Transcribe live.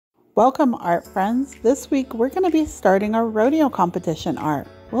Welcome, art friends. This week we're going to be starting our rodeo competition art.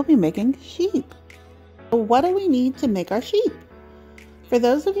 We'll be making sheep. So what do we need to make our sheep? For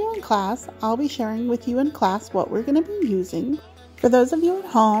those of you in class, I'll be sharing with you in class what we're going to be using. For those of you at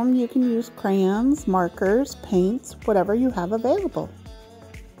home, you can use crayons, markers, paints, whatever you have available.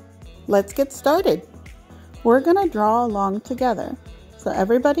 Let's get started. We're going to draw along together. So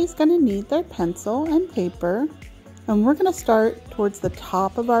everybody's going to need their pencil and paper. And we're going to start towards the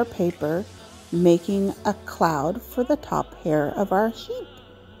top of our paper, making a cloud for the top hair of our sheep.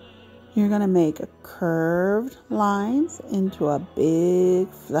 You're going to make curved lines into a big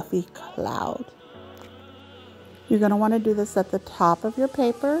fluffy cloud. You're going to want to do this at the top of your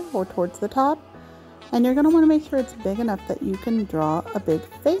paper or towards the top. And you're going to want to make sure it's big enough that you can draw a big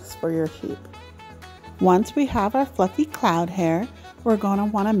face for your sheep. Once we have our fluffy cloud hair, we're going to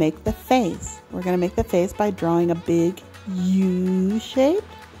want to make the face. We're going to make the face by drawing a big U shape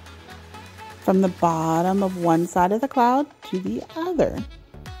from the bottom of one side of the cloud to the other.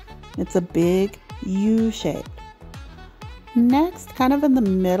 It's a big U shape. Next, kind of in the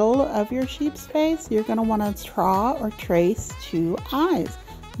middle of your sheep's face, you're going to want to draw or trace two eyes.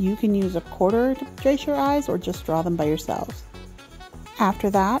 You can use a quarter to trace your eyes or just draw them by yourselves.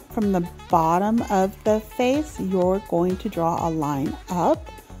 After that, from the bottom of the face, you're going to draw a line up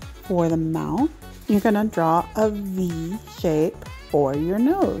for the mouth. You're going to draw a V shape for your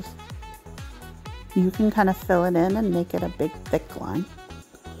nose. You can kind of fill it in and make it a big thick line.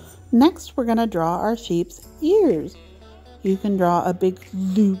 Next, we're going to draw our sheep's ears. You can draw a big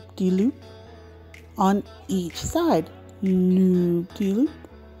loop-de-loop on each side. Loop-de-loop.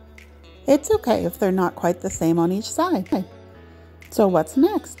 It's okay if they're not quite the same on each side. So what's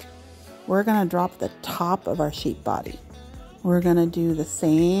next? We're going to drop the top of our sheep body. We're going to do the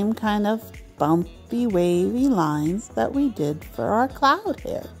same kind of bumpy, wavy lines that we did for our cloud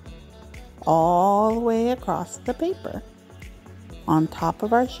hair, all the way across the paper, on top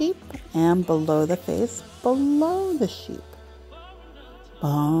of our sheep and below the face, below the sheep.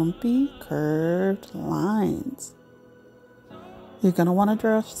 Bumpy, curved lines. You're going to want to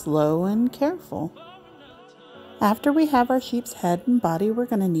draw slow and careful. After we have our sheep's head and body, we're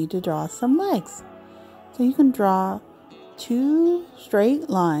going to need to draw some legs. So you can draw two straight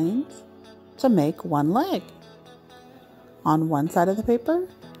lines to make one leg on one side of the paper,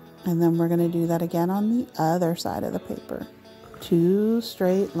 and then we're going to do that again on the other side of the paper. Two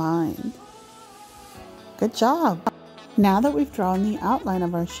straight lines. Good job! Now that we've drawn the outline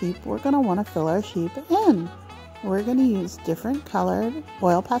of our sheep, we're going to want to fill our sheep in. We're going to use different colored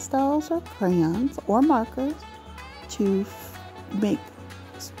oil pastels or crayons or markers to make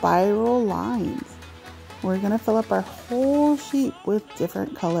spiral lines. We're going to fill up our whole sheep with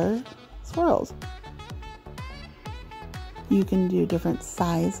different color swirls. You can do different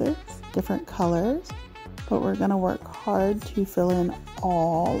sizes, different colors, but we're going to work hard to fill in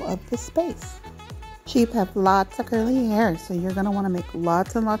all of the space. Sheep have lots of curly hair, so you're going to want to make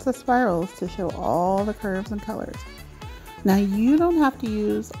lots and lots of spirals to show all the curves and colors. Now you don't have to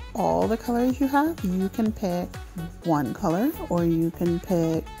use all the colors you have. You can pick one color, or you can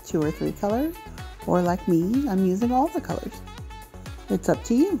pick 2 or 3 colors, or like me, I'm using all the colors. It's up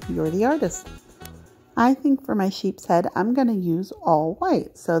to you. You're the artist. I think for my sheep's head, I'm going to use all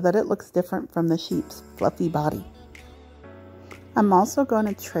white so that it looks different from the sheep's fluffy body. I'm also going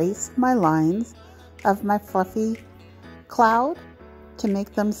to trace my lines of my fluffy cloud to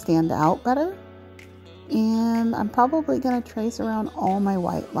make them stand out better. And I'm probably going to trace around all my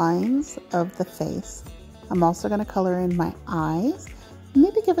white lines of the face. I'm also going to color in my eyes,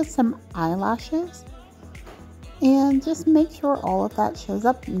 maybe give it some eyelashes, and just make sure all of that shows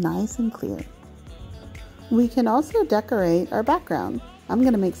up nice and clear. We can also decorate our background. I'm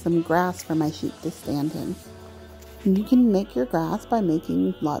going to make some grass for my sheep to stand in. And you can make your grass by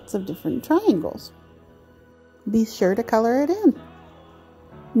making lots of different triangles. Be sure to color it in.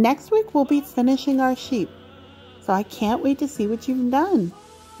 Next week, we'll be finishing our sheep, so I can't wait to see what you've done.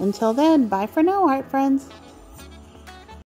 Until then, bye for now, art friends.